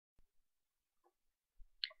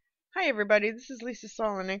Hi everybody, this is Lisa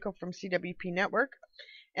Solonenko from CWP Network,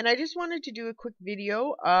 and I just wanted to do a quick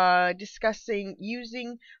video discussing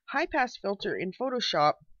using high pass filter in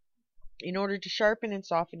Photoshop in order to sharpen and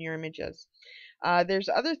soften your images. There's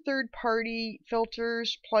other third-party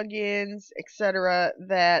filters, plugins, etc.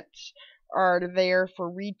 that are there for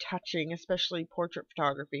retouching, especially portrait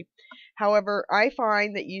photography. However, I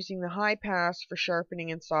find that using the high pass for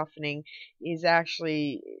sharpening and softening is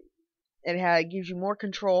actually, it gives you more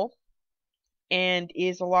control and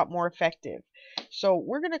is a lot more effective. So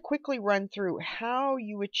we're going to quickly run through how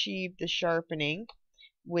you achieve the sharpening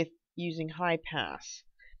with using high pass.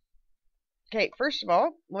 Okay, first of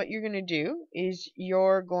all, what you're going to do is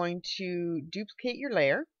you're going to duplicate your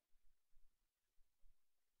layer,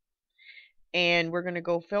 and we're going to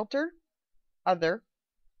go filter, other,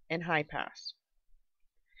 and high pass.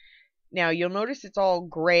 Now you'll notice it's all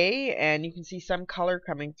gray and you can see some color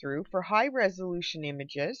coming through. For high resolution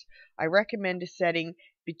images, I recommend a setting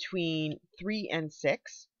between 3 and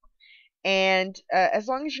 6. And as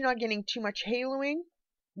long as you're not getting too much haloing,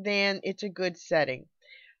 then it's a good setting.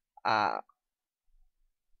 But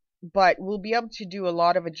we'll be able to do a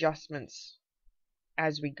lot of adjustments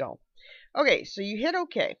as we go. Okay, so you hit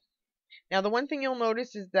OK. Now the one thing you'll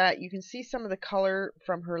notice is that you can see some of the color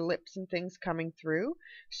from her lips and things coming through.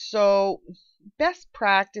 So best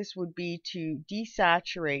practice would be to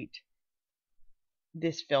desaturate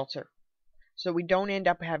this filter, so we don't end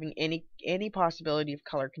up having any possibility of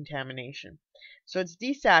color contamination. So it's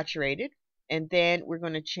desaturated, and then we're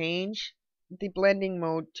going to change the blending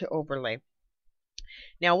mode to overlay.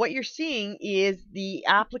 Now what you're seeing is the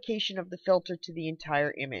application of the filter to the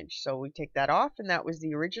entire image. So we take that off, and that was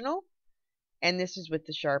the original, and this is with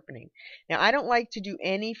the sharpening. Now I don't like to do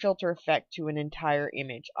any filter effect to an entire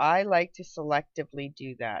image. I like to selectively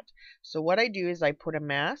do that. So what I do is I put a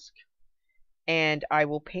mask, and I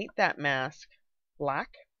will paint that mask black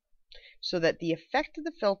so that the effect of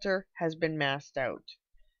the filter has been masked out.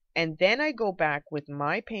 And then I go back with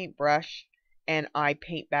my paintbrush and I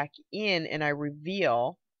paint back in, and I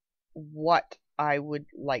reveal what I would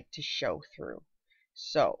like to show through.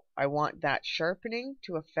 So I want that sharpening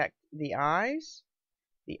to affect the eyes,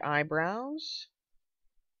 the eyebrows,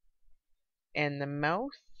 and the mouth,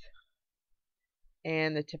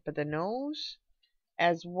 and the tip of the nose,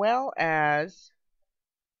 as well as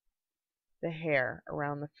the hair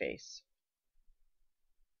around the face.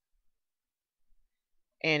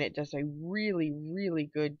 And it does a really, really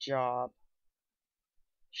good job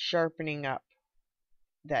sharpening up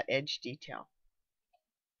that edge detail.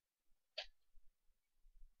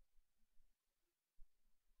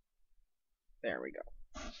 There we go.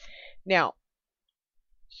 Now,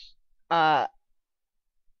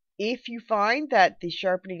 if you find that the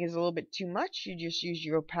sharpening is a little bit too much, you just use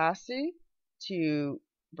your opacity to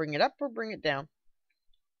bring it up or bring it down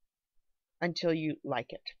until you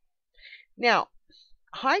like it. Now,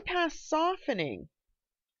 high pass softening.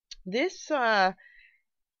 This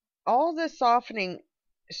all the softening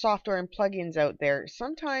software and plugins out there,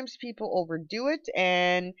 sometimes people overdo it,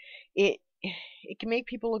 and it can make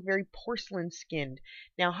people look very porcelain skinned.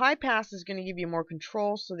 Now high pass is going to give you more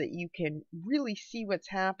control so that you can really see what's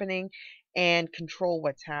happening and control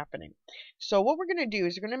what's happening. So what we're going to do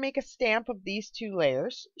is we're going to make a stamp of these two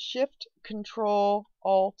layers, Shift, Control,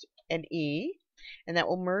 Alt, and E, and that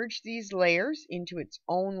will merge these layers into its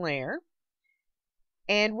own layer.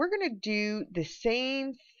 And we're going to do the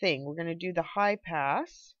same thing. We're going to do the high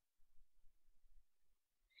pass.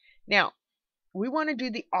 Now, we want to do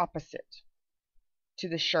the opposite to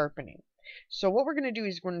the sharpening. So what we're going to do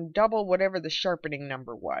is we're going to double whatever the sharpening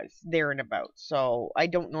number was, there and about. So I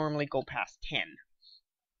don't normally go past 10.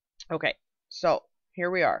 Okay, so here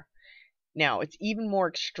we are. Now it's even more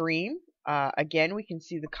extreme. Again, we can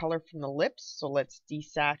see the color from the lips, so let's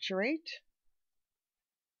desaturate.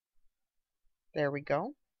 There we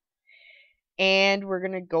go. And we're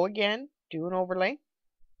going to go again, do an overlay.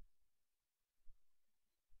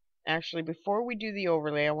 Actually, before we do the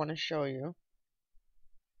overlay, I want to show you.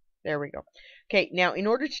 There we go. Okay, now in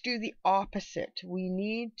order to do the opposite, we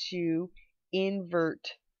need to invert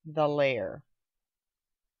the layer.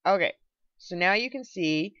 Okay, so now you can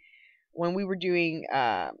see when we were doing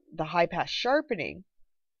the high pass sharpening,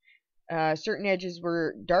 certain edges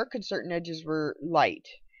were dark and certain edges were light.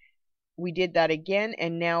 We did that again,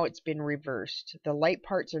 and now it's been reversed. The light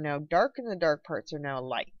parts are now dark and the dark parts are now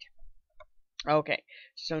light. Okay,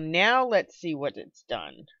 so now let's see what it's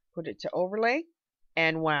done. Put it to overlay,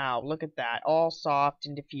 and wow, look at that, all soft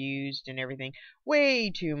and diffused and everything.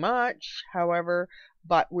 Way too much, however,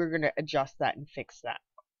 but we're going to adjust that and fix that.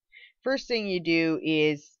 First thing you do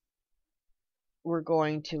is we're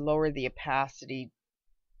going to lower the opacity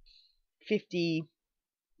 50,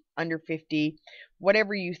 under 50,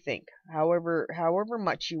 whatever you think, however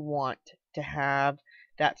much you want to have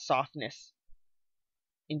that softness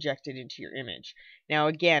injected into your image. Now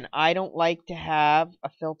again, I don't like to have a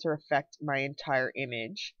filter affect my entire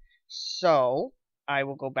image, so I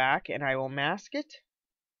will go back and I will mask it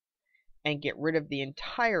and get rid of the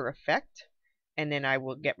entire effect, and then I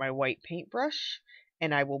will get my white paintbrush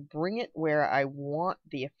and I will bring it where I want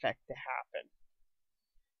the effect to happen.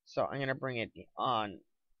 So I'm going to bring it on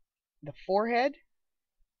the forehead,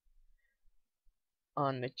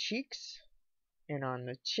 on the cheeks, and on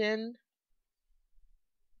the chin,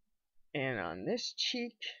 and on this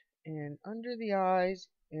cheek, and under the eyes,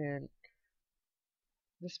 and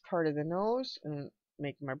this part of the nose, and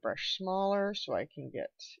make my brush smaller so I can get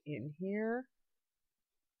in here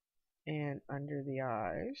and under the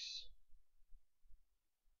eyes.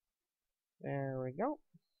 There we go.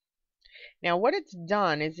 Now what it's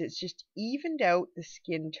done is it's just evened out the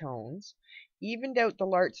skin tones, evened out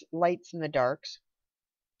the lights and the darks,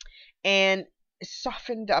 and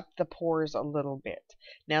softened up the pores a little bit.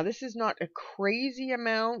 Now this is not a crazy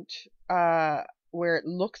amount where it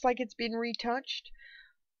looks like it's been retouched,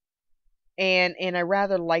 and I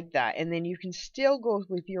rather like that. And then you can still go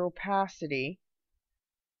with your opacity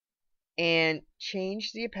and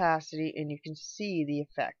change the opacity, and you can see the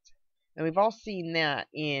effect. And we've all seen that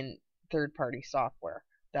in third-party software,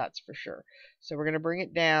 that's for sure. So we're going to bring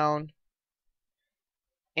it down,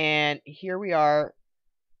 and here we are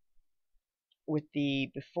with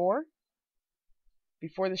the before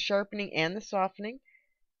the sharpening and the softening,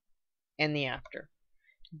 and the after.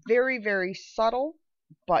 Very, very subtle,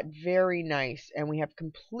 but very nice, and we have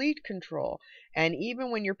complete control. And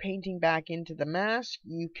even when you're painting back into the mask,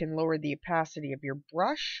 you can lower the opacity of your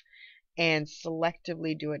brush and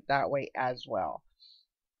selectively do it that way as well.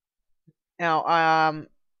 Now,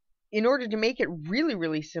 in order to make it really,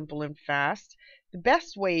 really simple and fast, the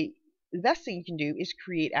best thing you can do is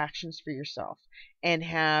create actions for yourself and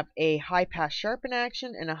have a high pass sharpen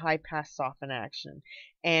action and a high pass soften action,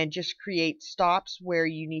 and just create stops where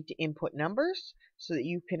you need to input numbers so that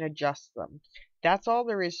you can adjust them. That's all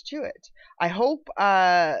there is to it. I hope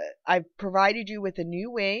I've provided you with a new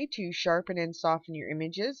way to sharpen and soften your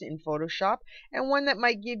images in Photoshop, and one that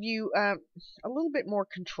might give you a little bit more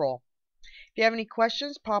control. If you have any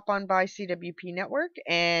questions, pop on by CWP Network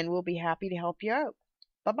and we'll be happy to help you out.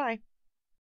 Bye-bye.